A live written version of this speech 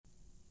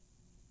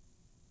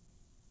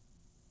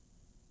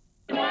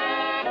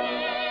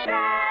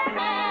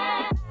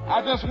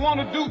I just want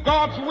to do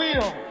God's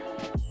will.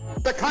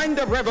 The kind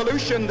of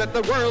revolution that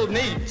the world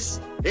needs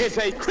is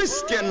a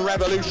Christian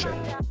revolution.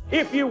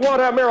 If you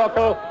want a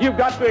miracle, you've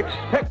got to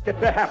expect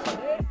it to happen.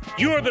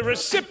 You are the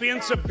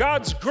recipients of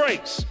God's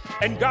grace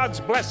and God's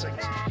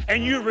blessings,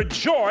 and you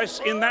rejoice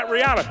in that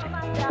reality.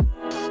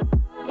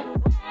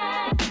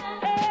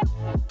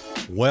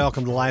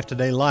 Welcome to Life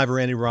Today Live.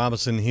 Randy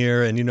Robinson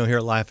here, and here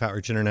at Life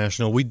Outreach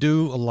International, we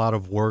do a lot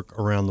of work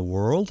around the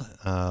world,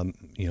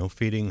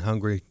 feeding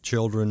hungry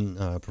children,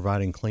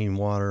 providing clean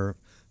water,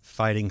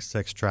 fighting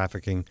sex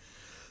trafficking.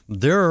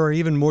 There are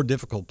even more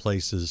difficult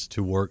places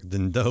to work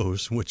than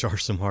those, which are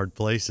some hard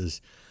places.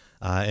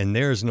 And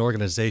there's an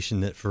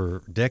organization that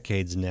for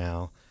decades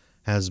now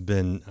has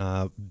been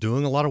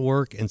doing a lot of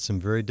work in some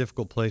very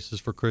difficult places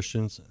for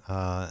Christians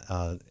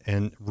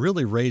and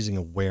really raising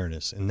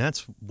awareness. And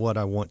that's what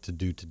I want to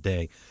do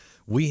today.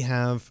 We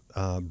have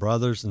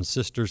brothers and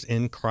sisters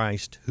in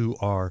Christ who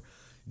are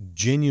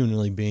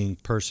genuinely being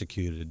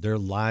persecuted. Their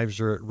lives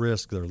are at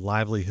risk. Their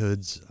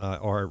livelihoods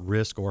are at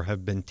risk or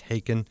have been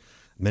taken.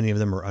 Many of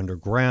them are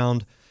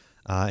underground.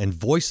 And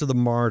Voice of the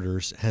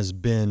Martyrs has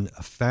been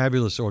a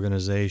fabulous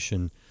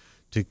organization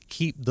to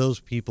keep those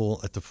people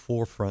at the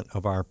forefront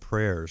of our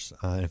prayers.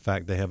 In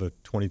fact, they have a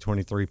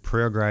 2023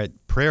 prayer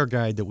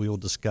guide that we will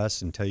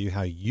discuss and tell you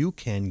how you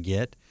can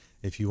get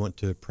if you want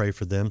to pray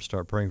for them.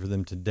 Start praying for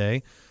them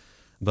today.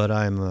 But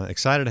I'm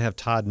excited to have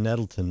Todd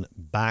Nettleton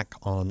back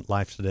on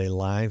Life Today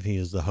Live. He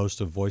is the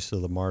host of Voice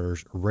of the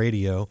Martyrs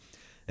Radio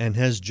and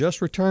has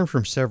just returned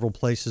from several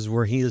places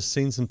where he has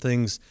seen some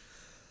things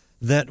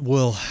that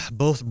will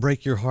both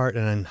break your heart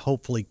and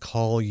hopefully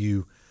call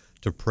you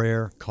to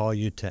prayer, call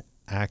you to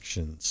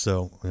action.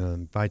 So I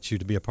invite you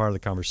to be a part of the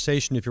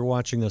conversation. If you're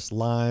watching us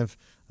live,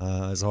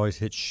 as always,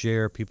 hit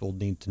share. People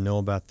need to know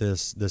about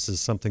this. This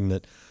is something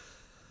that,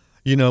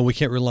 we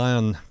can't rely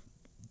on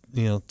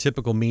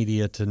typical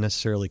media to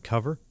necessarily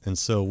cover. And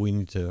so we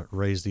need to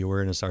raise the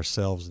awareness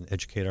ourselves and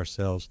educate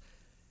ourselves,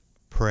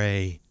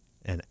 pray,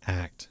 and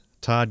act.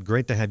 Todd,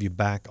 great to have you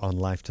back on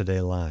Life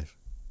Today Live.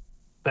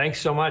 Thanks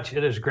so much.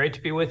 It is great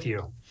to be with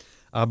you.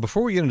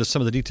 Before we get into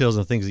some of the details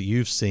and the things that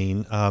you've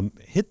seen,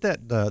 hit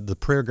that the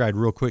prayer guide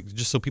real quick,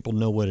 just so people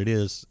know what it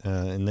is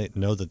and they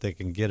know that they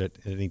can get it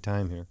at any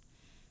time here.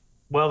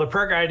 Well, the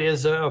prayer guide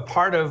is a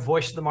part of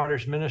Voice of the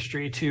Martyrs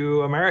ministry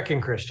to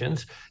American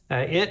Christians.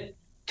 It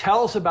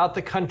tells about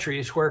the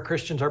countries where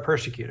Christians are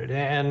persecuted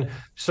and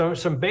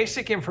some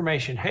basic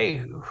information. Hey,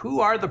 who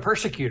are the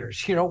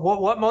persecutors?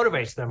 What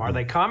motivates them? Are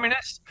they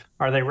communists?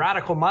 Are they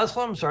radical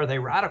Muslims? Are they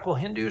radical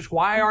Hindus?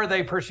 Why are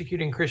they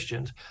persecuting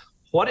Christians?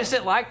 What is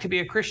it like to be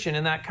a Christian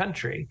in that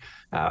country?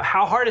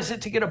 How hard is it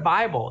to get a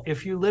Bible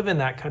if you live in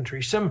that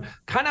country? Some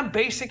kind of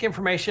basic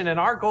information. And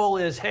our goal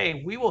is,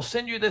 hey, we will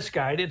send you this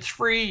guide. It's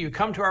free. You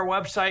come to our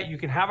website. You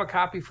can have a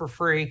copy for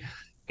free.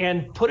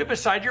 And put it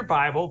beside your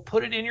Bible,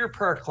 put it in your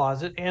prayer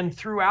closet, and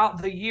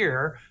throughout the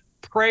year,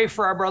 pray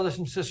for our brothers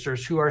and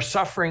sisters who are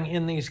suffering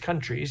in these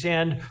countries.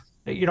 And,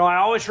 I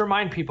always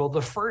remind people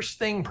the first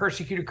thing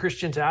persecuted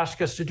Christians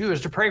ask us to do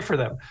is to pray for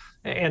them.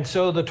 And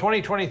so the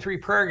 2023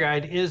 prayer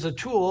guide is a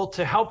tool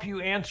to help you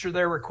answer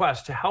their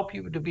requests, to help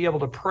you to be able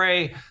to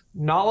pray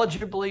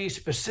knowledgeably,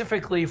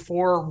 specifically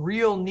for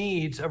real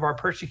needs of our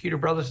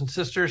persecuted brothers and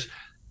sisters.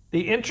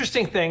 The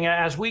interesting thing,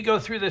 as we go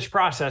through this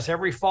process,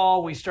 every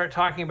fall we start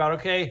talking about,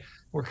 okay,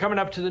 we're coming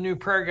up to the new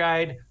prayer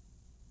guide.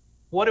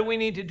 What do we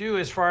need to do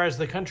as far as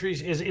the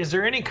countries? Is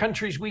there any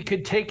countries we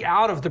could take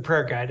out of the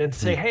prayer guide and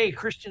say, hey,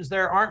 Christians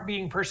there aren't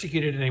being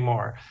persecuted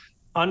anymore?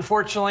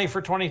 Unfortunately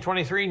for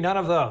 2023, none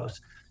of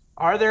those.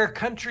 Are there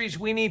countries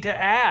we need to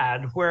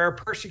add where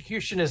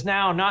persecution is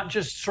now not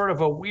just sort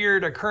of a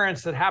weird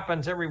occurrence that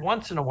happens every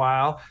once in a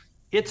while?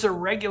 It's a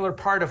regular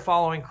part of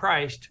following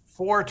Christ.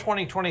 For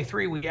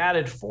 2023, we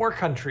added 4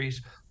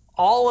 countries,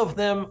 all of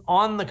them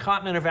on the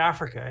continent of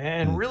Africa.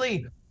 And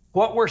really,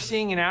 what we're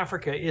seeing in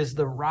Africa is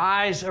the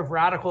rise of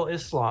radical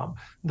Islam,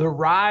 the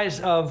rise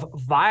of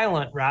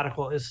violent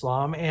radical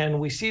Islam. And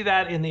we see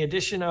that in the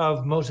addition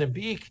of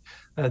Mozambique,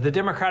 the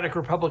Democratic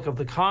Republic of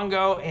the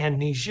Congo, and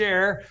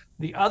Niger.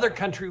 The other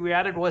country we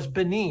added was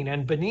Benin.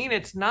 And Benin,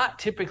 it's not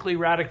typically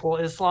radical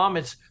Islam.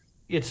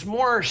 It's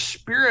more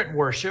spirit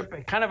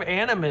worship, kind of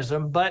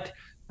animism, but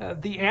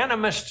the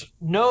animists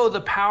know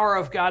the power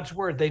of God's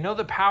word. They know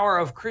the power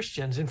of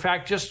Christians. In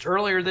fact, just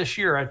earlier this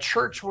year, a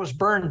church was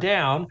burned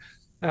down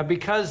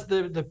because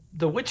the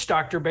witch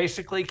doctor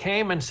basically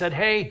came and said,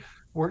 hey,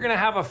 we're going to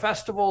have a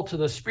festival to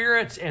the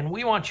spirits, and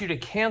we want you to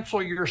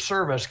cancel your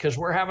service because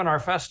we're having our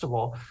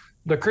festival.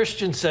 The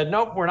Christians said,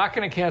 nope, we're not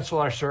going to cancel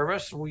our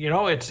service.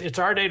 It's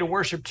our day to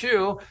worship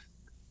too.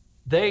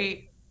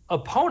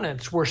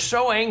 Opponents were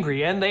so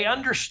angry, and they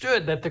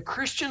understood that the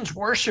Christians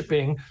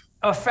worshiping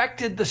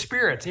affected the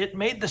spirits. It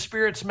made the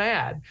spirits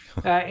mad.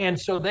 And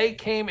so they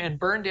came and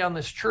burned down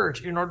this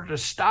church in order to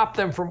stop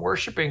them from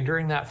worshiping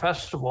during that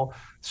festival.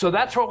 So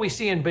that's what we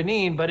see in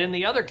Benin. But in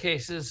the other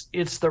cases,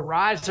 it's the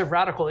rise of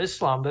radical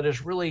Islam that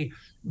is really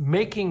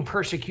making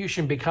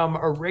persecution become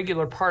a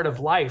regular part of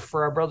life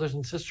for our brothers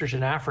and sisters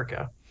in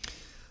Africa.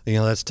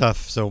 That's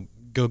tough. So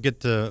go get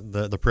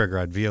the prayer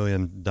guide,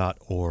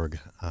 vom.org.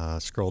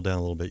 Scroll down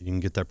a little bit. You can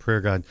get that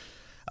prayer guide.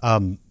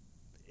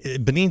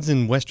 Benin's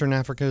in Western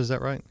Africa, is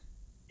that right?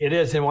 It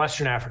is in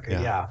Western Africa,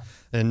 yeah.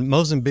 And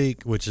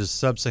Mozambique, which is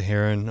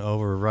sub-Saharan,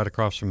 over right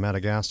across from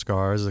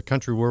Madagascar, is a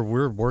country where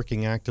we're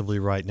working actively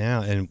right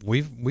now, and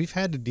we've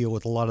had to deal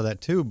with a lot of that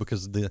too,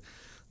 because the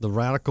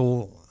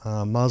radical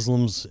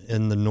Muslims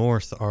in the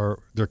north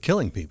they're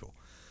killing people,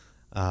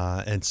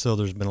 and so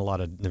there've been a lot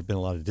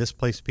of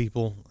displaced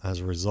people as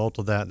a result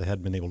of that. They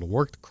hadn't been able to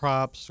work the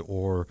crops,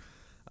 or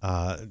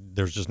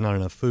there's just not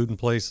enough food in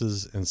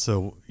places, and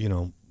so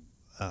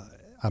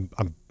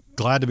I'm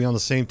glad to be on the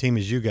same team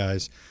as you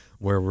guys,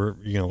 where we're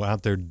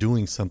out there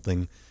doing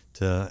something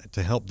to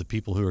help the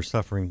people who are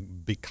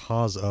suffering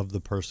because of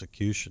the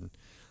persecution.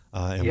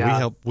 And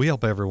we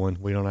help everyone.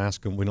 We don't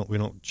ask them. We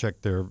don't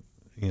check their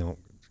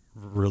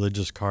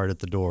religious card at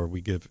the door.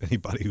 We give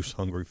anybody who's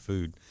hungry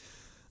food.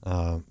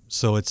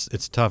 So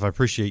it's tough. I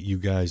appreciate you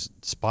guys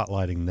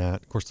spotlighting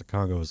that. Of course, the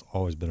Congo has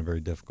always been a very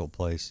difficult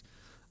place.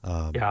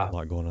 A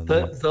lot going on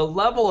there. The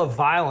level of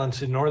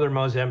violence in northern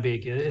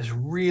Mozambique is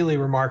really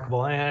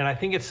remarkable, and I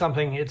think it's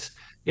something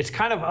it's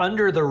kind of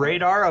under the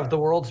radar of the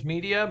world's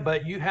media.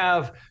 But you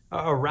have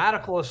a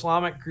radical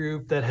Islamic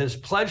group that has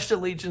pledged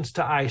allegiance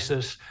to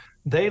ISIS.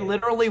 They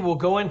literally will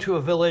go into a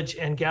village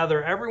and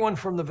gather everyone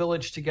from the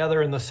village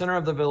together in the center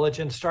of the village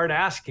and start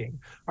asking,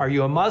 are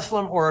you a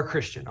Muslim or a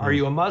Christian? Are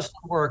you a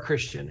Muslim or a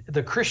Christian?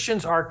 The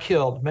Christians are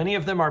killed. Many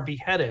of them are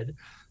beheaded.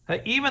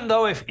 Even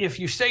though if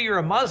you say you're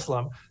a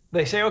Muslim,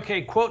 they say,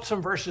 okay, quote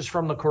some verses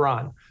from the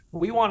Quran.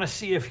 We want to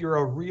see if you're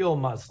a real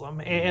Muslim.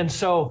 And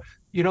so,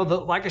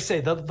 like I say,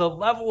 the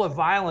level of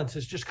violence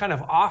is just kind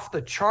of off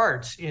the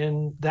charts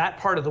in that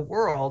part of the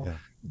world. Yeah.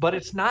 But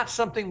it's not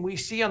something we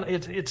see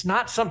it's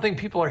not something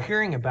people are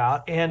hearing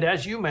about. And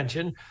as you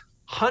mentioned,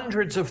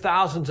 hundreds of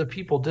thousands of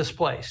people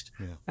displaced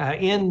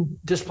in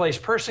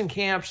displaced person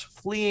camps,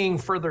 fleeing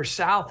further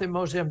south in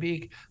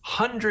Mozambique,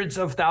 hundreds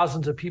of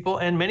thousands of people,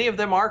 and many of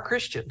them are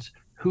Christians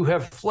who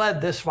have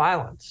fled this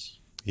violence.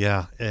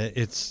 Yeah,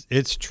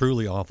 it's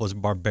truly awful. It's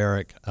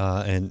barbaric,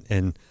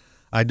 and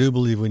I do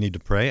believe we need to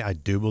pray. I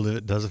do believe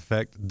it does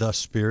affect the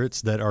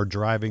spirits that are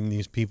driving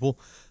these people,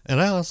 and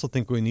I also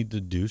think we need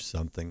to do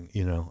something.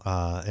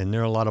 And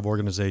there are a lot of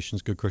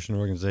organizations, good Christian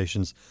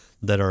organizations,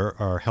 that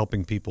are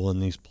helping people in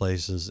these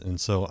places. And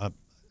so,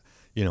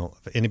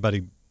 if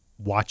anybody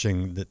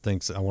watching that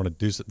thinks I want to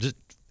do something, just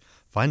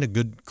find a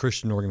good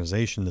Christian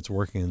organization that's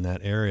working in that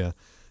area.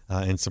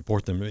 And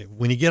support them.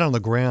 When you get on the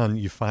ground,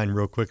 you find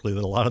real quickly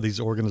that a lot of these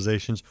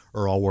organizations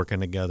are all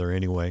working together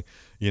anyway,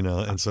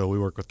 and so we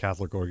work with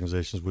Catholic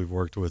organizations. We've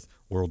worked with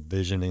World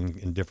Vision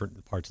in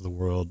different parts of the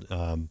world,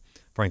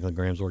 Franklin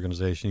Graham's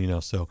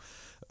organization, so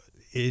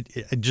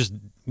it just,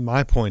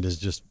 my point is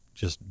just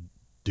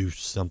do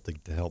something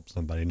to help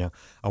somebody. Now,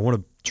 I want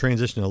to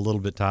transition a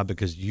little bit, Todd,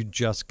 because you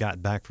just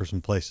got back for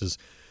some places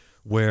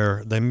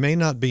where they may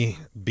not be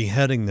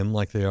beheading them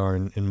like they are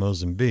in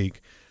Mozambique,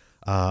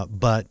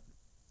 but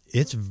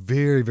it's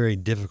very, very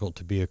difficult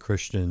to be a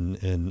Christian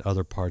in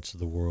other parts of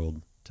the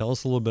world. Tell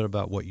us a little bit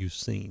about what you've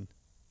seen.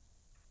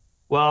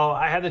 Well,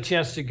 I had the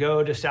chance to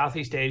go to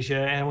Southeast Asia,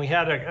 and we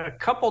had a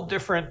couple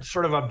different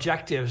sort of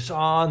objectives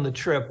on the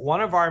trip.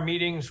 One of our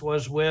meetings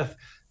was with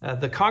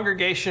the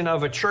congregation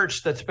of a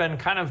church that's been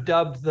kind of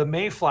dubbed the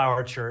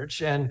Mayflower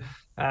Church. And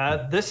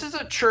this is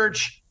a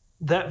church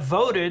that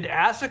voted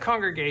as a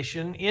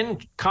congregation in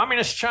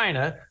communist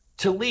China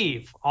to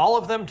leave. All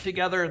of them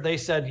together, they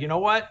said, you know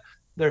what?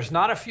 There's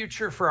not a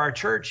future for our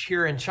church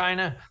here in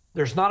China.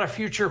 There's not a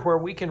future where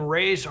we can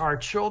raise our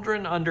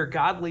children under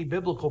godly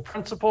biblical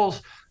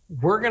principles.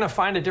 We're going to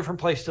find a different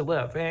place to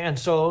live. And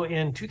so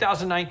in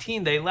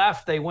 2019, they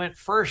left. They went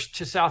first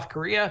to South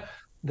Korea.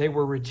 They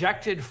were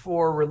rejected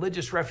for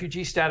religious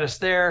refugee status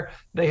there.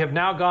 They have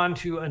now gone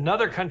to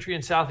another country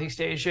in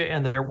Southeast Asia,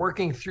 and they're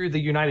working through the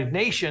United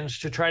Nations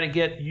to try to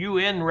get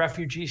UN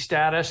refugee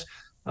status.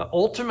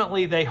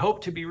 Ultimately, they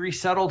hope to be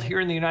resettled here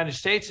in the United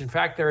States. In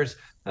fact, there's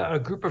a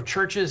group of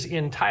churches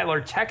in Tyler,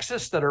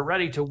 Texas, that are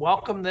ready to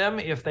welcome them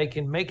if they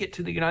can make it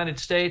to the United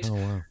States. Oh,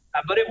 wow.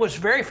 But it was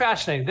very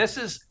fascinating. This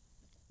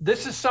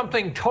is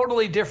something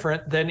totally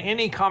different than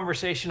any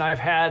conversation I've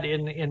had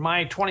in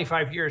my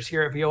 25 years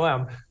here at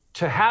VOM.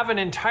 To have an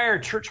entire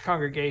church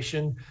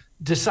congregation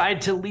decide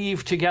to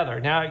leave together.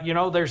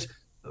 Now, there's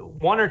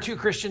one or two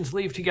Christians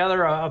leave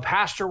together. A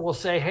pastor will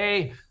say,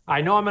 hey,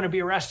 I know I'm going to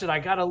be arrested. I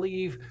got to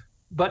leave.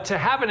 But to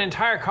have an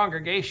entire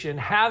congregation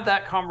have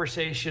that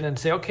conversation and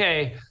say,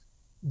 okay,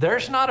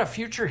 there's not a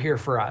future here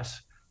for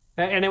us.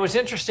 And it was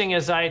interesting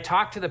as I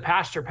talked to the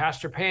pastor,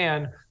 Pastor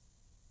Pan,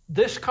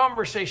 this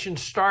conversation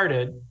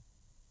started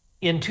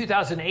in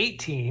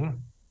 2018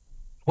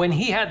 when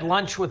he had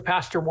lunch with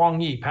Pastor Wang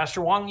Yi.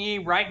 Pastor Wang Yi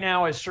right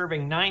now is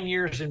serving 9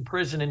 years in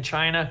prison in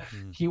China.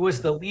 He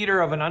was the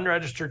leader of an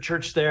unregistered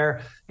church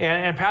there.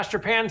 And Pastor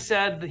Pan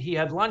said that he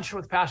had lunch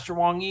with Pastor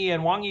Wang Yi,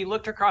 and Wang Yi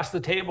looked across the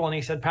table and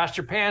he said,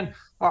 Pastor Pan,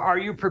 are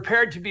you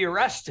prepared to be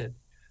arrested?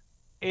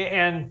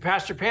 And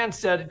Pastor Pan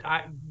said,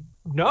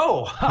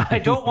 no, I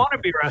don't want to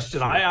be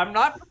arrested. I'm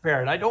not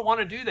prepared. I don't want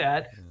to do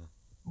that. Yeah.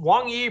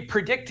 Wang Yi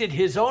predicted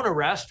his own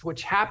arrest,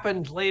 which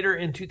happened later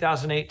in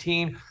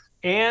 2018.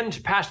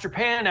 And Pastor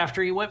Pan,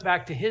 after he went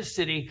back to his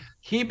city,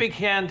 he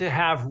began to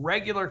have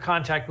regular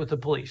contact with the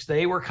police.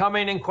 They were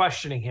coming and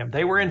questioning him.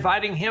 They were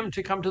inviting him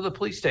to come to the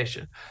police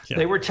station. Yeah.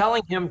 They were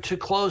telling him to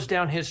close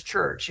down his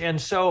church. And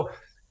so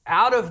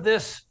out of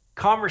this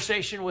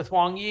conversation with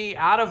Wang Yi,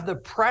 out of the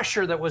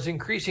pressure that was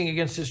increasing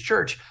against his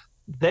church,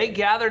 they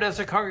gathered as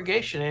a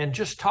congregation and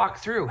just talked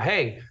through,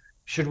 hey,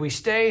 should we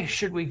stay?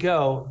 Should we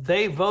go?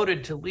 They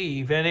voted to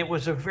leave. And it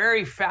was a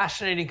very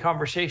fascinating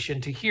conversation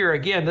to hear,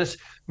 again, this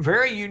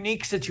very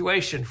unique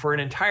situation for an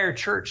entire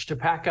church to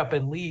pack up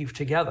and leave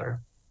together.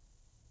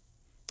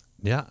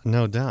 Yeah,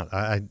 no doubt.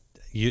 I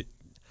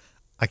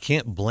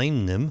can't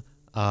blame them.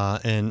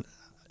 And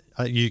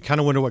you kind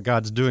of wonder what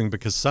God's doing,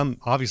 because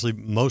obviously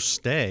most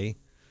stay,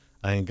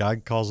 and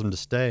God calls them to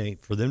stay.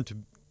 For them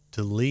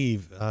to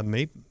leave,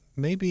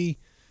 maybe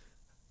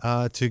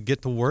to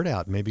get the word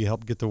out, maybe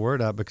help get the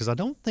word out, because I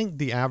don't think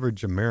the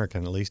average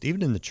American, at least,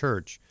 even in the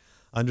church,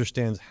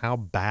 understands how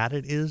bad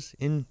it is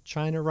in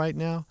China right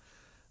now.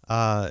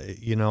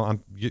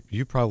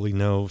 You probably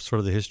know sort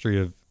of the history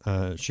of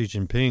Xi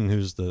Jinping,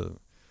 who's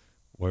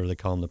what do they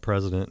call him, the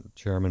president,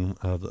 chairman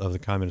of the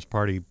Communist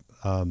Party,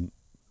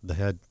 the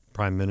head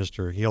prime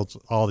minister. He holds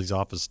all these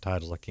office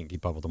titles. I can't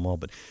keep up with them all.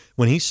 But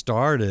when he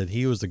started,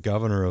 he was the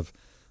governor of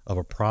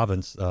a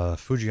province,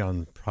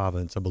 Fujian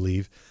province, I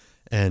believe,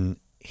 and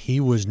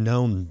he was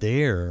known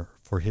there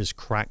for his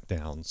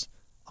crackdowns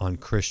on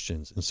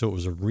Christians. And so it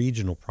was a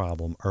regional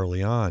problem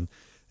early on.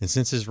 And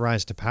since his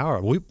rise to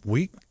power,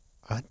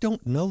 I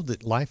don't know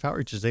that Life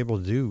Outreach is able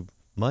to do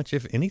much,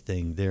 if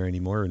anything, there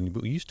anymore. And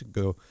we used to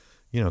go,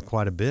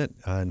 quite a bit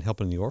and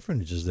helping the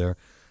orphanages there.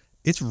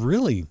 It's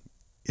really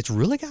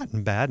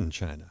gotten bad in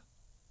China.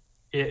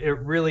 It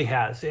really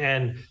has.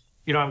 And,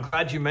 I'm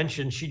glad you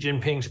mentioned Xi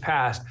Jinping's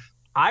past.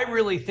 I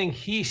really think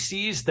he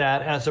sees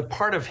that as a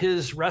part of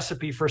his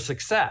recipe for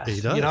success.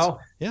 He does.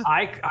 Yeah.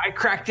 I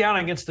cracked down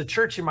against the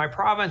church in my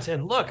province,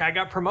 and look, I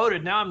got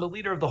promoted. Now I'm the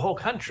leader of the whole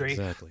country.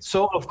 Exactly.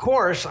 So of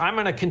course I'm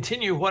going to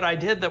continue what I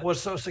did that was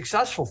so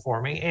successful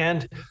for me.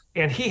 And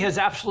he has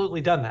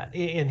absolutely done that.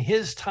 In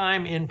his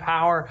time in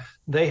power,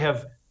 they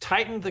have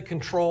tightened the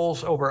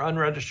controls over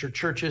unregistered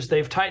churches.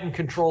 They've tightened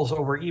controls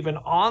over even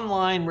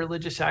online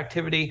religious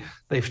activity.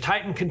 They've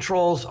tightened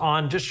controls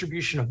on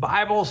distribution of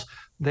Bibles.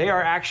 They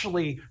are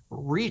actually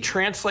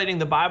retranslating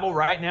the Bible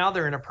right now.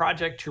 They're in a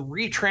project to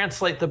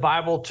retranslate the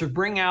Bible to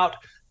bring out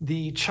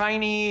the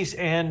Chinese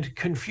and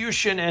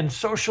Confucian and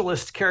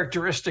socialist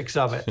characteristics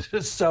of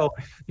it. So,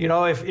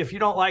 if you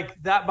don't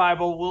like that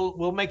Bible,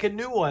 we'll make a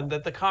new one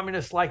that the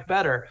communists like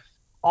better.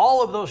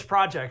 All of those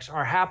projects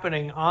are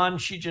happening on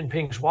Xi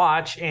Jinping's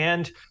watch.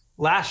 And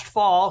last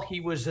fall, he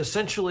was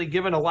essentially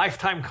given a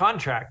lifetime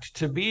contract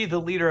to be the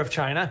leader of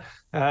China.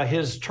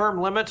 His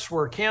term limits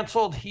were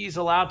canceled. He's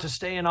allowed to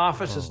stay in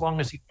office as long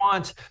as he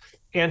wants.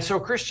 And so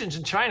Christians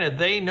in China,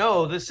 they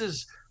know this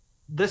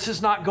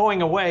is not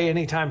going away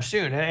anytime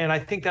soon. And I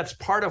think that's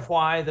part of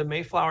why the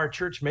Mayflower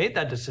Church made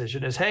that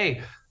decision is,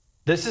 hey,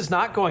 this is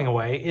not going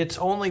away. It's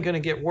only going to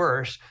get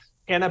worse.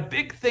 And a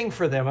big thing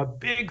for them, a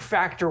big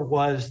factor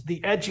was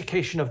the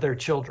education of their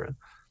children.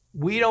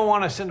 We don't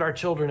want to send our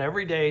children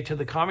every day to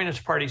the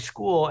Communist Party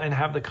school and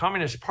have the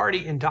Communist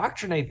Party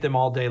indoctrinate them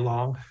all day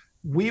long.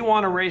 We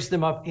want to raise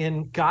them up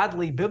in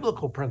godly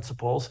biblical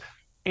principles.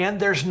 And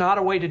there's not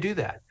a way to do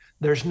that.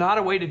 There's not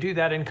a way to do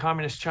that in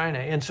communist China.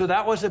 And so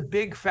that was a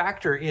big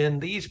factor in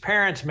these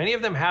parents. Many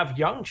of them have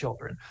young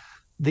children.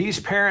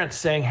 These parents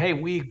saying, hey,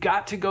 we've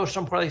got to go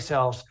someplace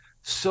else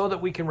so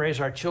that we can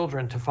raise our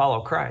children to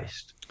follow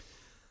Christ.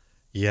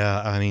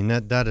 Yeah, I mean,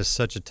 that is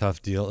such a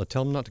tough deal.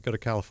 Tell them not to go to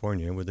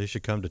California, where they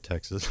should come to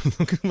Texas.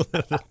 You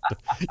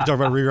talk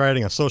about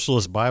rewriting a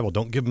socialist Bible.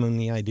 Don't give them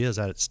any ideas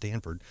out at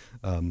Stanford.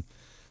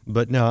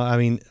 But no, I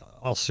mean,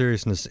 all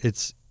seriousness,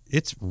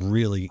 it's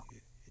really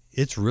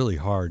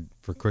hard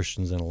for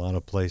Christians in a lot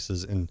of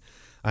places. And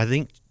I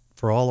think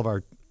for all of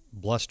our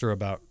bluster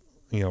about,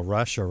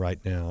 Russia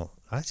right now,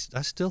 I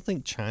still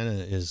think China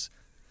is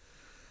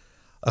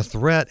a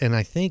threat. And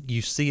I think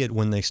you see it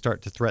when they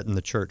start to threaten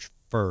the church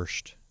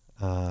first.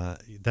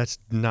 That's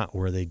not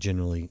where they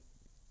generally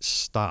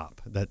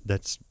stop.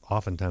 That's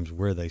oftentimes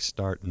where they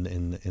start, and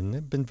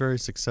they've been very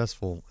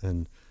successful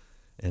in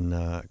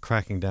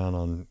cracking down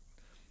on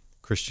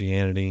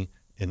Christianity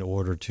in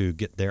order to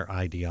get their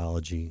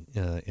ideology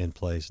in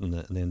place, and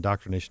the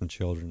indoctrination of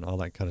children, all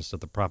that kind of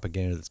stuff, the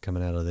propaganda that's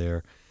coming out of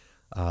there,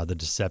 the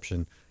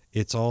deception.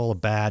 It's all a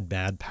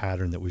bad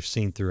pattern that we've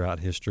seen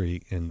throughout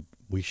history, and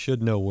we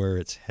should know where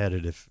it's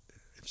headed if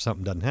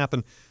something doesn't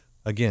happen.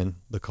 Again,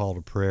 the call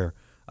to prayer.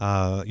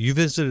 You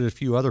visited a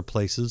few other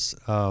places.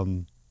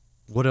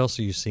 What else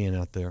are you seeing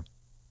out there?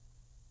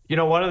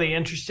 One of the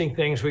interesting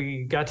things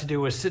we got to do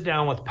was sit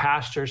down with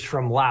pastors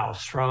from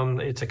Laos.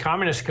 It's a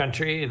communist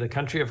country, the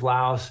country of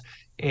Laos.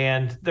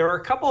 And there are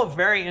a couple of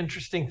very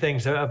interesting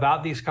things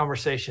about these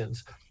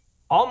conversations.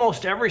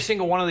 almost every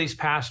single one of these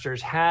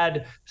pastors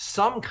had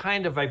some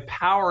kind of a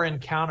power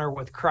encounter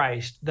with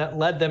Christ that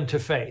led them to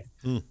faith.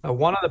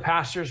 One of the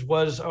pastors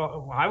was,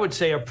 I would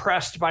say,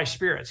 oppressed by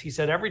spirits. He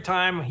said every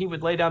time he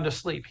would lay down to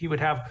sleep, he would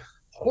have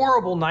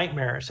horrible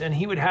nightmares, and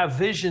he would have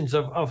visions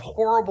of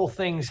horrible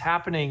things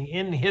happening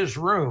in his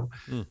room.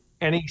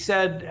 And he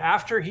said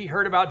after he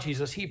heard about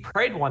Jesus, he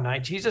prayed one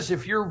night, Jesus,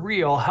 if you're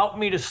real, help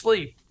me to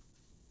sleep.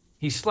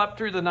 He slept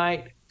through the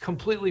night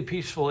completely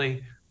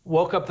peacefully,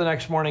 woke up the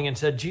next morning and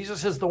said,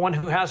 Jesus is the one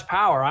who has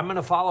power. I'm going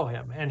to follow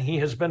him. And he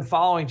has been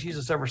following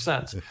Jesus ever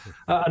since.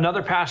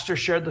 Another pastor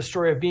shared the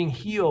story of being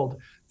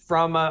healed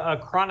from a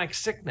chronic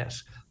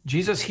sickness.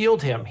 Jesus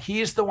healed him.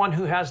 He's the one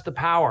who has the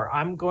power.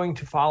 I'm going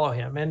to follow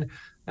him. And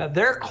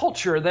their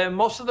culture,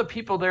 most of the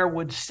people there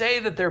would say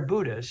that they're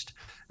Buddhist,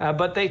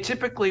 but they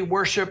typically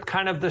worship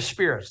kind of the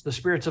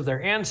spirits of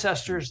their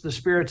ancestors, the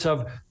spirits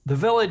of the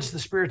village, the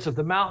spirits of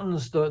the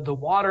mountains, the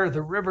water,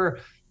 the river.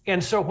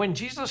 And so when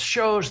Jesus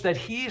shows that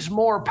he's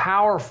more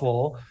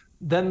powerful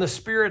than the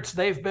spirits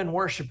they've been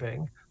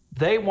worshiping,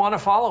 they want to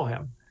follow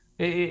him.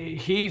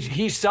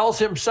 He sells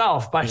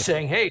himself by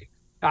saying, hey,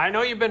 I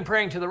know you've been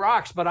praying to the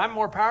rocks, but I'm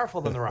more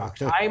powerful than the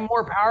rocks. I'm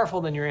more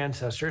powerful than your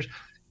ancestors.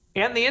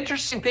 And the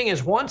interesting thing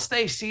is once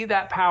they see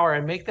that power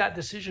and make that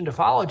decision to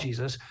follow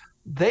Jesus,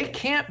 they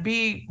can't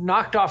be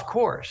knocked off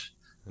course.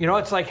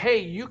 It's like, hey,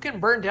 you can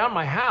burn down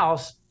my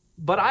house,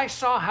 but I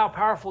saw how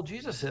powerful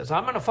Jesus is.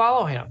 I'm going to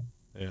follow him.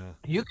 Yeah.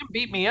 You can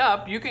beat me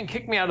up, you can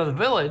kick me out of the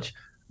village,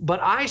 but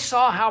I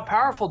saw how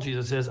powerful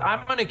Jesus is.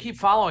 I'm going to keep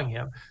following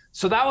him.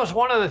 So that was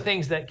one of the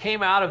things that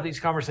came out of these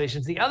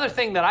conversations. The other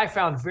thing that I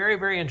found very,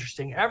 very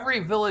interesting, every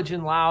village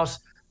in Laos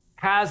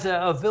has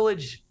a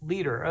village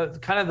leader,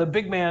 kind of the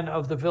big man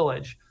of the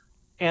village.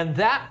 And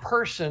that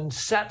person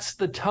sets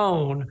the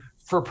tone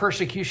for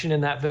persecution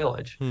in that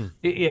village.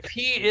 If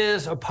he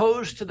is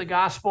opposed to the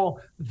gospel,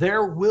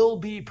 there will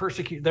be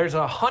persecution. There's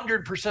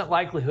 100%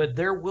 likelihood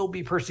there will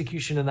be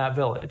persecution in that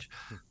village.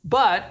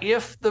 But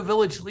if the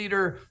village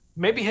leader,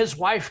 maybe his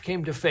wife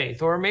came to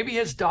faith, or maybe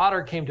his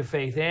daughter came to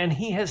faith, and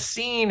he has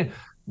seen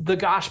the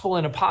gospel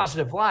in a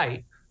positive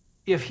light,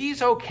 if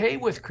he's okay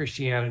with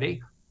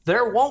Christianity,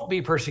 there won't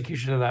be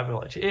persecution in that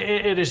village.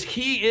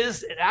 He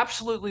is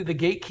absolutely the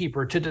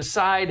gatekeeper to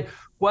decide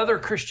whether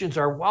Christians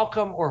are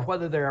welcome or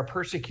whether they are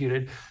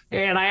persecuted.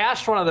 And I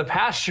asked one of the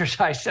pastors,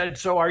 I said,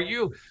 so are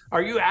you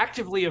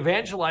actively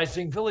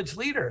evangelizing village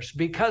leaders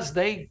because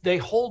they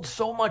hold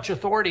so much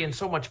authority and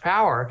so much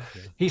power?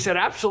 Yeah. He said,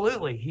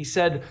 absolutely. He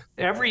said,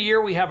 every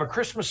year we have a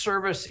Christmas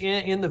service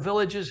in the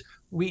villages.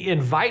 We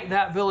invite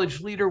that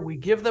village leader. We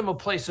give them a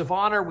place of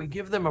honor. We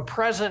give them a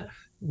present.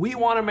 We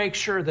want to make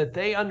sure that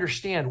they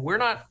understand we're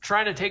not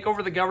trying to take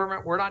over the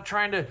government. We're not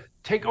trying to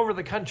take over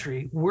the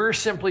country. We're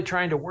simply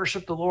trying to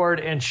worship the Lord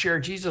and share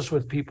Jesus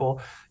with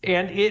people.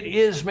 And it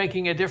is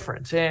making a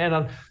difference.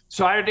 And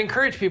so I would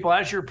encourage people,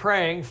 as you're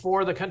praying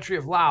for the country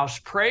of Laos,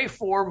 pray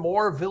for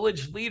more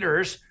village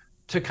leaders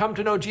to come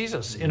to know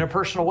Jesus in a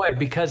personal way,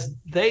 because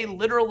they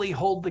literally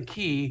hold the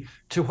key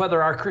to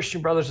whether our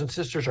Christian brothers and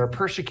sisters are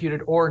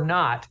persecuted or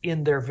not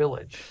in their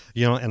village.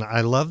 And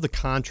I love the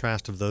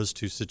contrast of those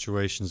two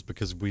situations,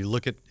 because we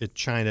look at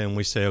China and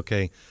we say,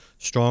 okay,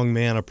 strong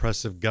man,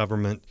 oppressive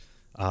government,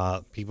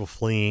 people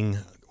fleeing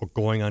or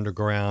going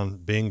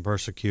underground, being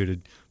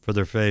persecuted for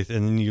their faith.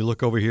 And then you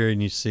look over here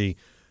and you see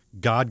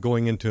God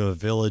going into a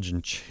village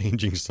and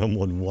changing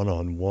someone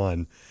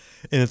one-on-one.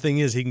 And the thing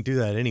is, he can do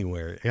that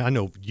anywhere. I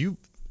know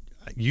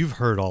you've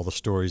heard all the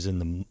stories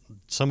in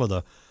some of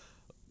the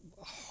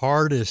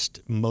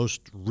hardest,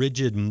 most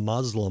rigid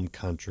Muslim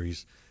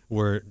countries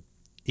where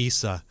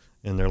Isa,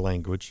 in their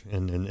language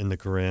and in the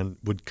Quran,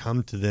 would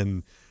come to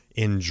them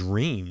in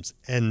dreams,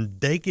 and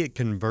they get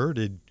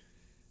converted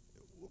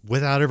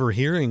without ever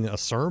hearing a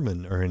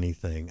sermon or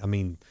anything. I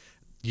mean,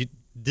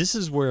 this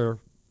is where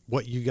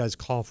what you guys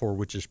call for,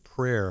 which is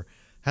prayer,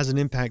 has an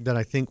impact that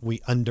I think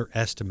we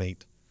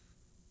underestimate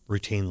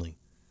routinely,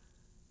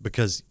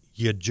 because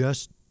you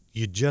just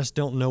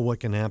don't know what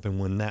can happen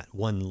when that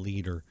one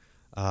leader,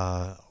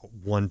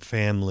 one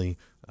family,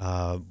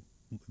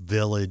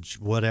 village,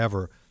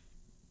 whatever,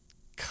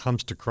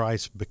 comes to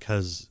Christ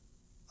because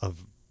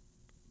of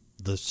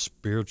the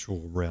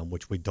spiritual realm,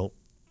 which we don't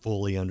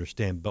fully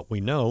understand, but we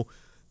know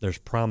there's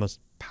promised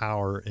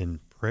power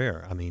in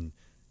prayer. I mean,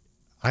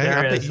 I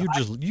bet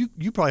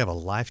you probably have a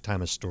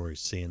lifetime of stories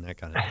seeing that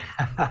kind of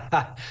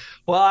thing.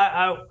 Well,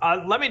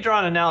 I let me draw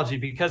an analogy,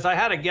 because I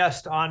had a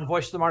guest on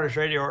Voice of the Martyrs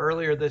Radio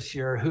earlier this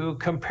year who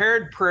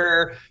compared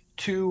prayer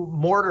to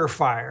mortar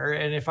fire.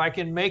 And if I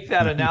can make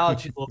that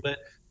analogy a little bit,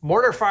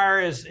 mortar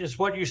fire is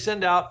what you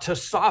send out to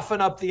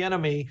soften up the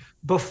enemy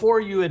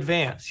before you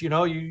advance.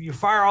 You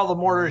fire all the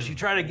mortars, you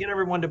try to get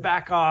everyone to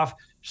back off,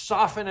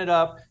 soften it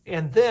up,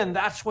 and then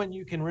that's when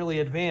you can really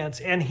advance.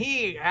 And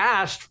he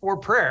asked for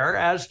prayer,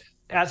 as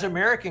as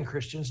American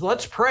Christians,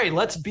 let's pray.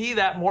 Let's be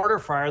that mortar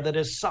fire that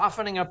is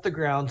softening up the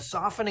ground,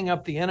 softening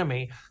up the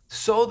enemy,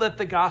 so that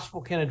the gospel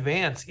can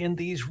advance in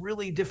these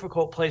really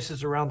difficult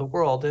places around the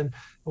world. And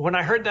when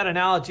I heard that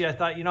analogy, I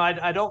thought,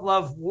 I don't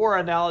love war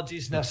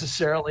analogies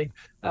necessarily,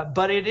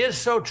 but it is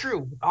so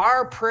true.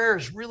 Our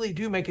prayers really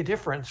do make a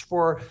difference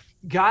for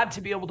God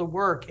to be able to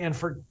work and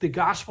for the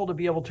gospel to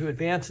be able to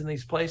advance in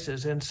these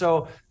places. And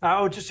so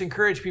I would just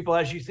encourage people,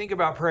 as you think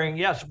about praying,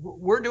 yes,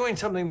 we're doing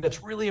something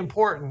that's really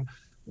important.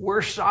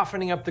 We're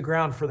softening up the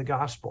ground for the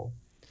gospel.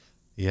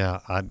 Yeah,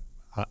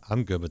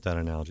 I'm good with that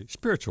analogy.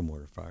 Spiritual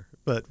mortar fire,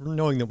 but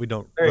knowing that we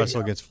don't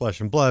wrestle against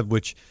flesh and blood,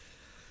 which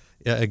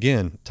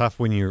again, tough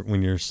when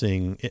you're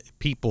seeing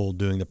people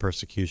doing the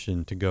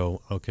persecution to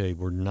go, okay,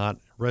 we're not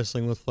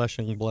wrestling with flesh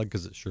and blood,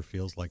 because it sure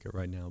feels like it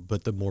right now.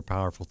 But the more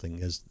powerful thing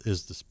is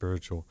the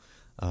spiritual,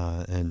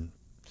 and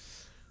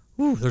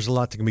there's a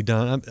lot that can be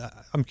done.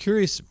 I'm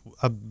curious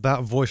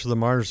about Voice of the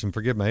Martyrs, and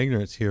forgive my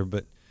ignorance here,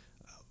 but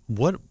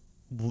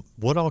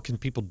what all can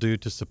people do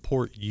to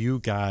support you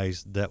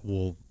guys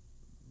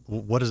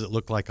what does it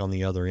look like on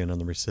the other end, on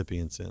the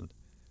recipient's end?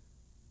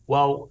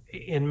 Well,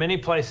 in many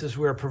places,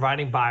 we're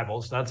providing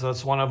Bibles.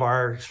 That's one of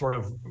our sort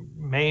of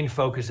main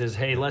focuses.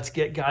 Hey, let's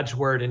get God's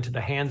word into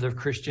the hands of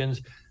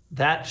Christians.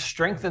 That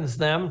strengthens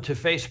them to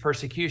face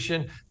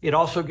persecution. It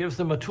also gives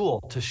them a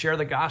tool to share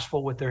the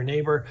gospel with their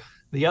neighbor.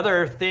 The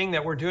other thing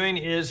that we're doing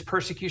is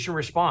persecution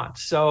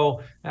response.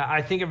 So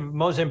I think of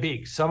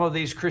Mozambique, some of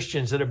these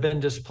Christians that have been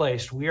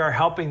displaced, we are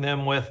helping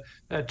them with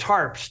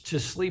tarps to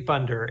sleep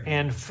under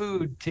and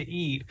food to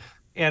eat.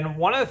 And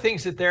one of the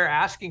things that they're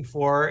asking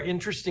for,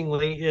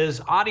 interestingly, is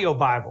audio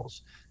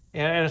Bibles.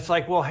 And it's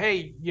like, well,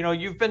 hey,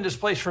 you've been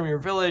displaced from your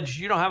village.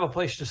 You don't have a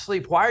place to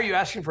sleep. Why are you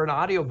asking for an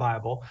audio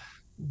Bible?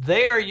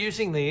 They are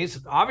using these,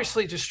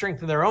 obviously, to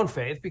strengthen their own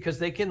faith because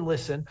they can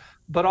listen,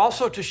 but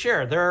also to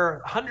share. There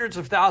are hundreds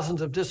of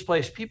thousands of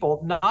displaced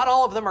people. Not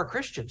all of them are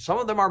Christians. Some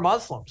of them are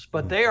Muslims,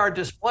 but they are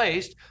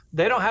displaced.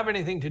 They don't have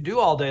anything to do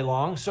all day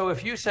long. So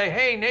if you say,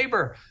 hey,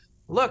 neighbor,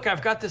 look,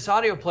 I've got this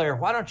audio player.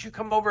 Why don't you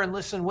come over and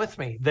listen with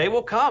me? They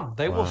will come.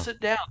 They will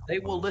sit down. They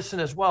will listen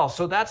as well.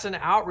 So that's an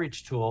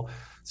outreach tool.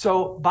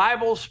 So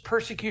Bibles,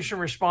 persecution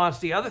response.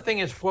 The other thing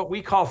is what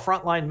we call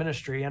frontline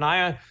ministry. And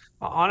I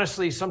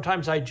honestly,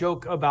 sometimes I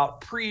joke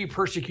about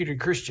pre-persecuted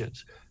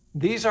Christians.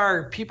 These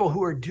are people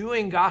who are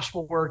doing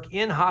gospel work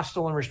in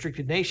hostile and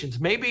restricted nations.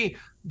 Maybe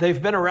they've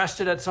been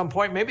arrested at some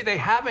point. Maybe they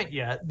haven't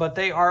yet, but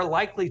they are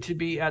likely to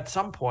be at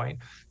some point.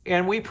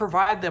 And we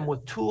provide them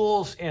with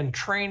tools and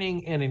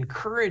training and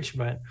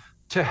encouragement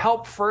to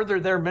help further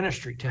their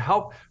ministry, to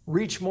help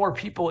reach more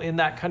people in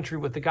that country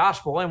with the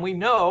gospel. And we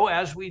know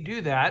as we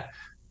do that,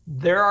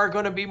 there are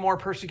going to be more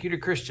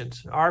persecuted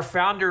Christians. Our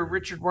founder,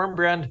 Richard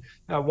Wurmbrand,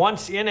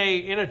 once in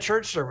a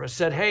church service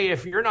said, hey,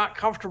 if you're not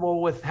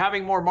comfortable with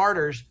having more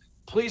martyrs,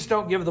 please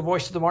don't give the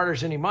Voice of the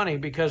Martyrs any money,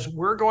 because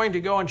we're going to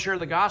go and share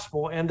the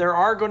gospel, and there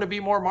are going to be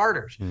more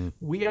martyrs.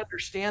 We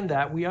understand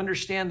that. We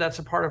understand that's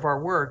a part of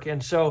our work.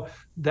 And so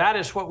that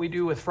is what we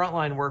do with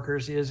frontline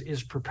workers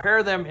is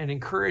prepare them and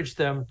encourage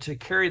them to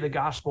carry the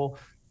gospel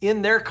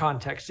in their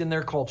context, in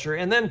their culture.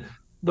 And then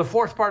the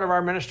fourth part of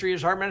our ministry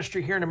is our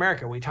ministry here in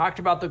America. We talked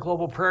about the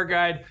Global Prayer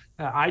Guide.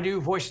 I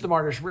do Voice of the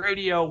Martyrs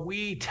Radio.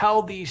 We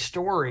tell these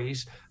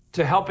stories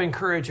to help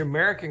encourage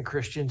American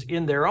Christians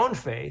in their own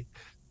faith,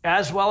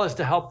 as well as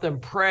to help them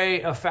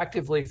pray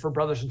effectively for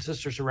brothers and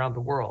sisters around the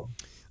world.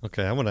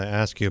 Okay, I want to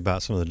ask you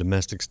about some of the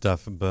domestic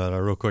stuff, but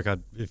real quick,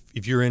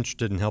 if you're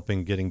interested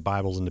in getting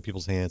Bibles into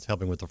people's hands,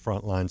 helping with the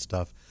frontline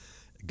stuff,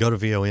 go to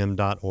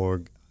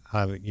vom.org.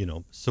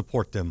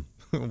 Support them.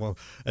 Well,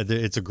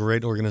 it's a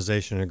great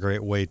organization and a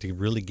great way to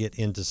really get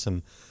into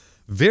some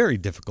very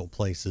difficult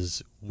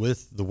places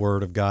with the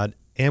Word of God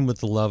and with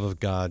the love of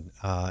God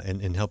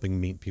and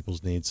helping meet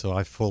people's needs. So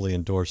I fully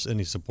endorse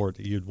any support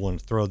that you'd want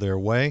to throw their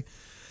way.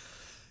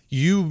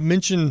 You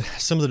mentioned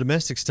some of the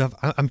domestic stuff.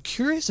 I'm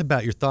curious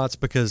about your thoughts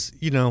because,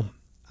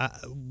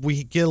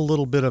 we get a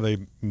little bit of a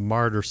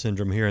martyr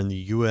syndrome here in the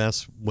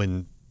U.S.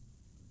 when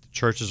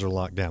churches are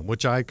locked down,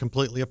 which I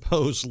completely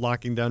oppose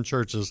locking down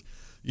churches,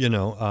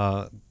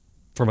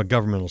 from a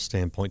governmental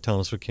standpoint,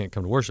 telling us we can't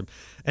come to worship.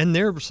 And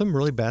there are some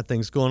really bad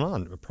things going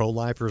on.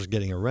 Pro-lifers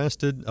getting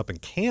arrested. Up in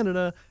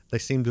Canada, they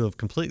seem to have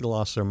completely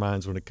lost their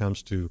minds when it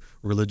comes to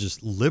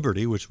religious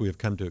liberty, which we have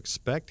come to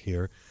expect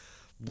here.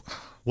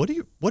 What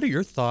are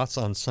your thoughts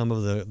on some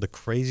of the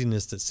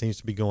craziness that seems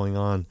to be going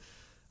on,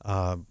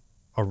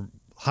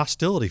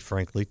 hostility,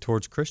 frankly,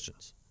 towards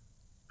Christians?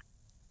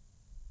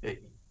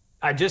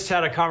 I just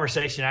had a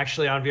conversation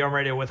actually on VM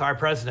Radio with our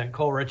president,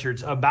 Cole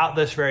Richards, about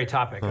this very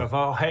topic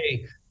of,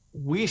 hey,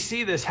 we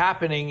see this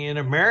happening in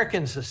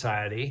American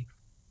society.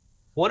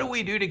 What do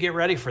we do to get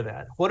ready for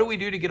that? What do we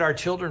do to get our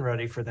children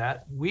ready for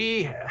that?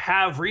 We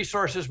have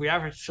resources. We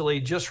actually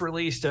just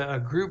released a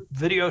group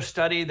video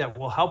study that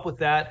will help with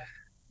that.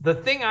 The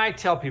thing I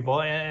tell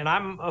people, and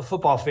I'm a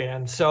football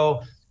fan,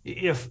 so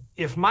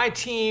if my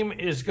team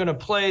is going to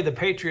play the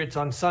Patriots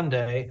on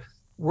Sunday,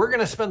 we're going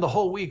to spend the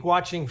whole week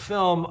watching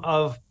film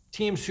of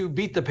teams who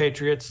beat the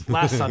Patriots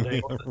last Sunday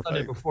or the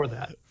Sunday before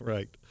that.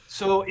 Right.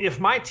 So if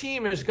my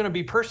team is going to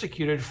be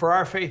persecuted for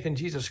our faith in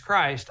Jesus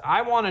Christ,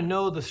 I want to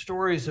know the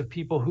stories of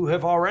people who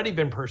have already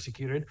been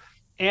persecuted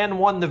and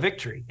won the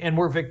victory and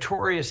were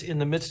victorious in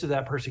the midst of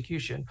that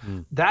persecution.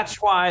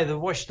 That's why the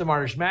Voice of the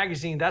Martyrs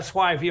magazine, that's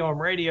why VOM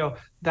Radio,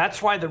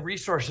 that's why the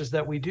resources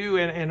that we do,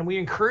 and we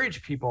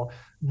encourage people,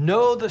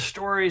 know the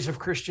stories of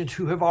Christians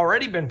who have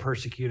already been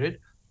persecuted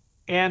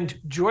and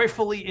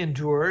joyfully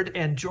endured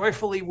and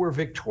joyfully were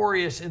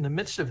victorious in the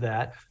midst of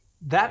that.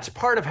 That's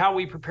part of how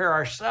we prepare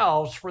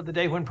ourselves for the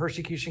day when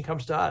persecution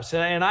comes to us.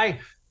 And I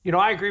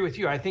agree with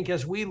you. I think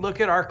as we look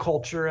at our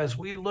culture, as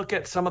we look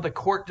at some of the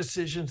court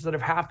decisions that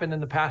have happened in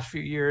the past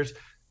few years,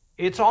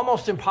 it's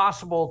almost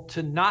impossible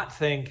to not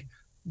think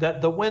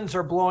that the winds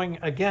are blowing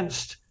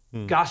against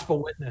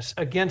gospel witness,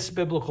 against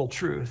biblical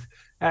truth.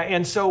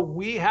 And so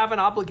we have an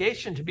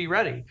obligation to be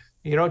ready.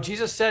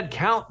 Jesus said,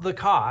 count the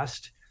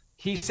cost.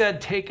 He said,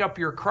 take up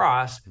your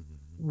cross.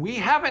 We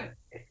haven't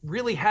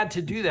really had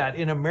to do that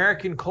in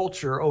American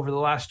culture over the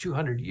last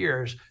 200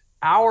 years.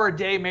 Our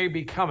day may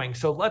be coming.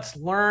 So let's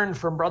learn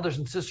from brothers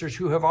and sisters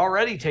who have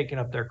already taken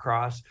up their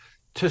cross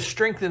to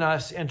strengthen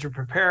us and to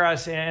prepare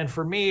us. And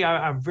for me,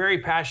 I'm very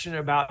passionate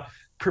about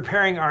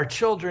preparing our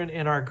children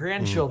and our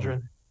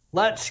grandchildren.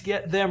 Let's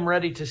get them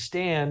ready to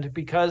stand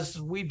because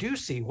we do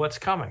see what's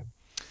coming.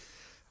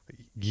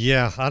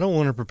 Yeah, I don't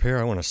want to prepare.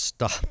 I want to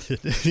stop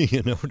it.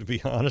 To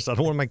be honest, I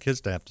don't want my kids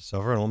to have to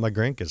suffer. I don't want my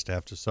grandkids to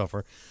have to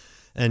suffer.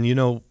 And,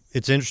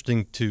 it's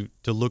interesting to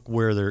look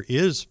where there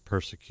is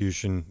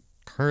persecution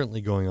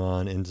currently going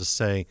on and to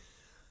say,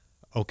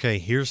 okay,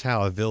 here's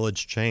how a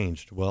village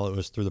changed. Well, it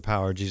was through the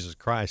power of Jesus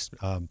Christ.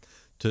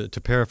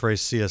 To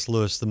paraphrase C.S.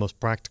 Lewis, the most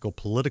practical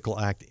political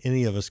act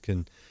any of us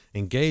can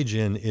engage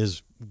in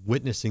is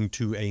witnessing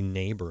to a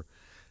neighbor.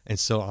 And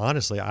so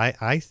honestly,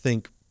 I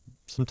think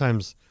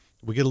sometimes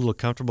we get a little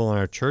comfortable in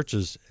our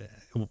churches.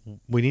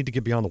 We need to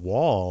get beyond the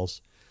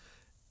walls.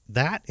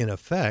 That, in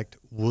effect,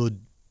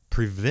 would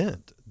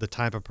prevent the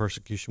type of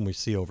persecution we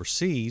see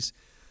overseas,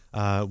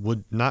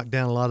 would knock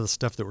down a lot of the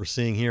stuff that we're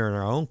seeing here in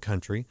our own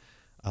country.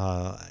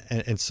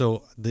 And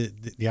so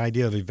the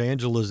idea of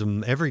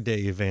evangelism, everyday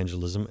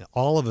evangelism,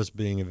 all of us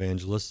being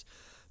evangelists,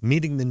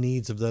 meeting the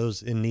needs of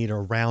those in need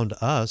around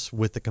us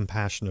with the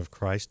compassion of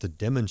Christ, to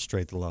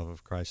demonstrate the love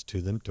of Christ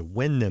to them, to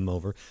win them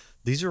over.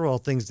 These are all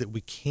things that we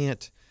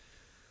can't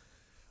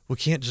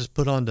just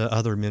put onto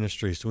other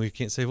ministries. We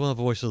can't say, well,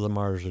 Voice of the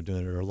Martyrs are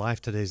doing it, or Life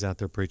Today's out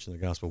there preaching the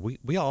gospel.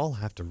 We all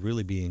have to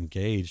really be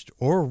engaged,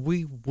 or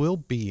we will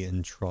be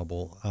in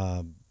trouble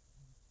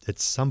at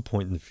some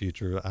point in the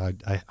future.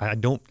 I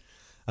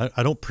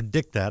don't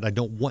predict that. I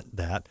don't want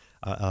that.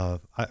 I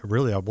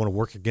want to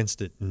work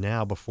against it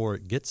now before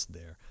it gets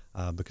there,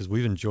 because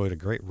we've enjoyed a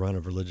great run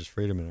of religious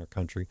freedom in our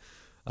country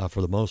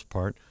for the most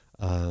part.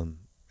 And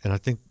I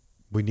think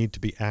we need to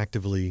be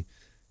actively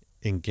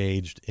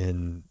engaged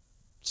in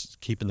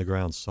keeping the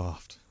ground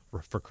soft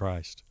for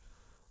Christ.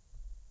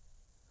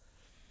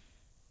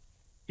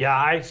 Yeah,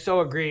 I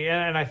so agree.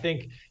 And I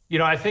think,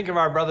 I think of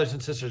our brothers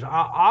and sisters.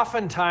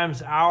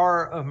 Oftentimes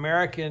our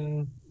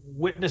American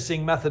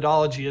witnessing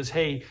methodology is,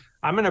 hey,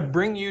 I'm going to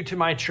bring you to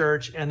my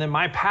church and then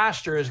my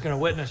pastor is going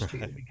to witness to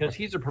you because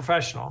he's a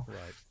professional. Right.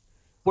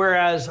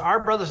 Whereas our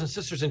brothers and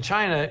sisters in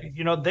China,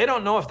 they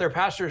don't know if their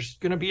pastor's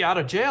going to be out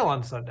of jail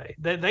on Sunday.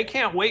 They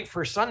can't wait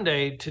for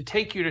Sunday to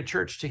take you to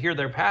church to hear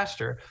their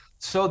pastor.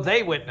 So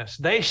they witness,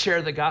 they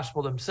share the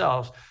gospel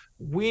themselves.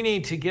 We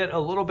need to get a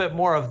little bit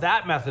more of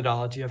that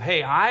methodology of,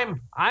 hey, I'm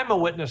a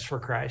witness for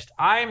Christ.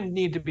 I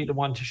need to be the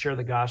one to share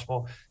the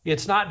gospel.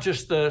 It's not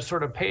just the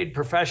sort of paid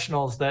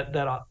professionals that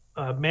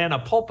man a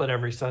pulpit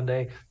every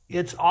Sunday.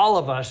 It's all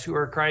of us who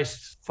are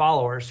Christ's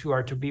followers who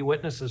are to be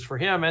witnesses for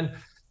him. And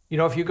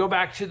if you go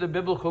back to the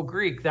biblical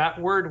Greek, that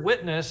word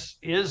witness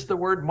is the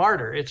word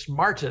martyr. It's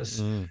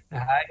martys.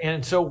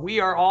 And so we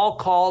are all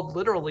called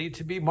literally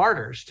to be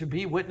martyrs, to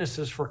be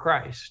witnesses for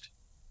Christ.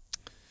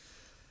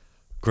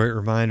 Great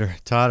reminder.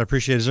 Todd, I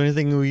appreciate it. Is there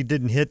anything we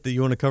didn't hit that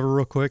you want to cover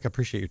real quick? I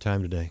appreciate your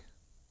time today.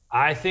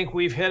 I think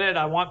we've hit it.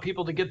 I want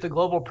people to get the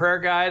Global Prayer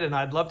Guide, and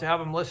I'd love to have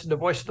them listen to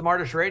Voice of the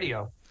Martyrs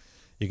Radio.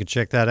 You can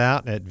check that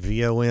out at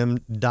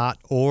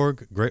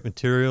vom.org. Great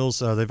materials.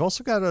 They've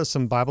also got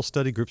some Bible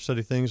study, group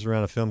study things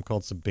around a film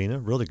called Sabina.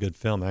 Really good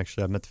film,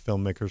 actually. I met the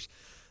filmmakers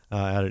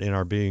out at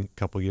NRB a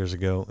couple years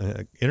ago.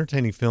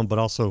 Entertaining film, but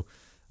also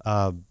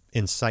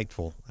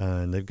insightful.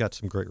 And they've got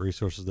some great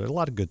resources there. A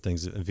lot of good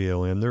things at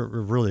VOM. They're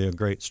really a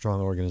great, strong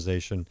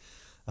organization.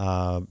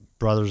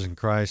 Brothers in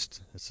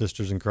Christ,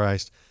 sisters in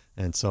Christ.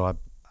 And so I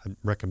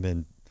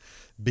recommend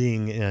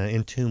being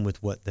in tune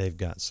with what they've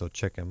got. So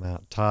check them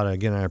out. Todd,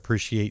 again, I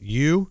appreciate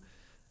you,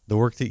 the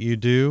work that you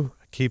do.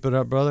 Keep it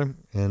up, brother.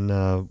 And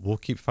we'll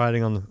keep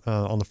fighting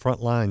on the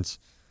front lines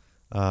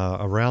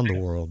around the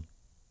world.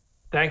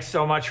 Thanks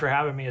so much for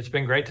having me. It's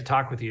been great to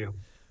talk with you.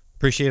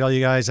 Appreciate all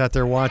you guys out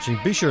there watching.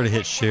 Be sure to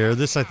hit share.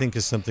 This, I think,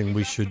 is something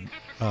we should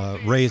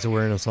raise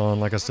awareness on,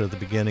 like I said at the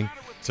beginning.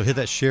 So hit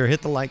that share,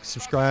 hit the like,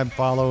 subscribe,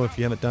 follow if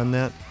you haven't done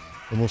that.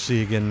 And we'll see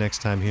you again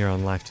next time here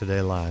on Life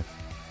Today Live.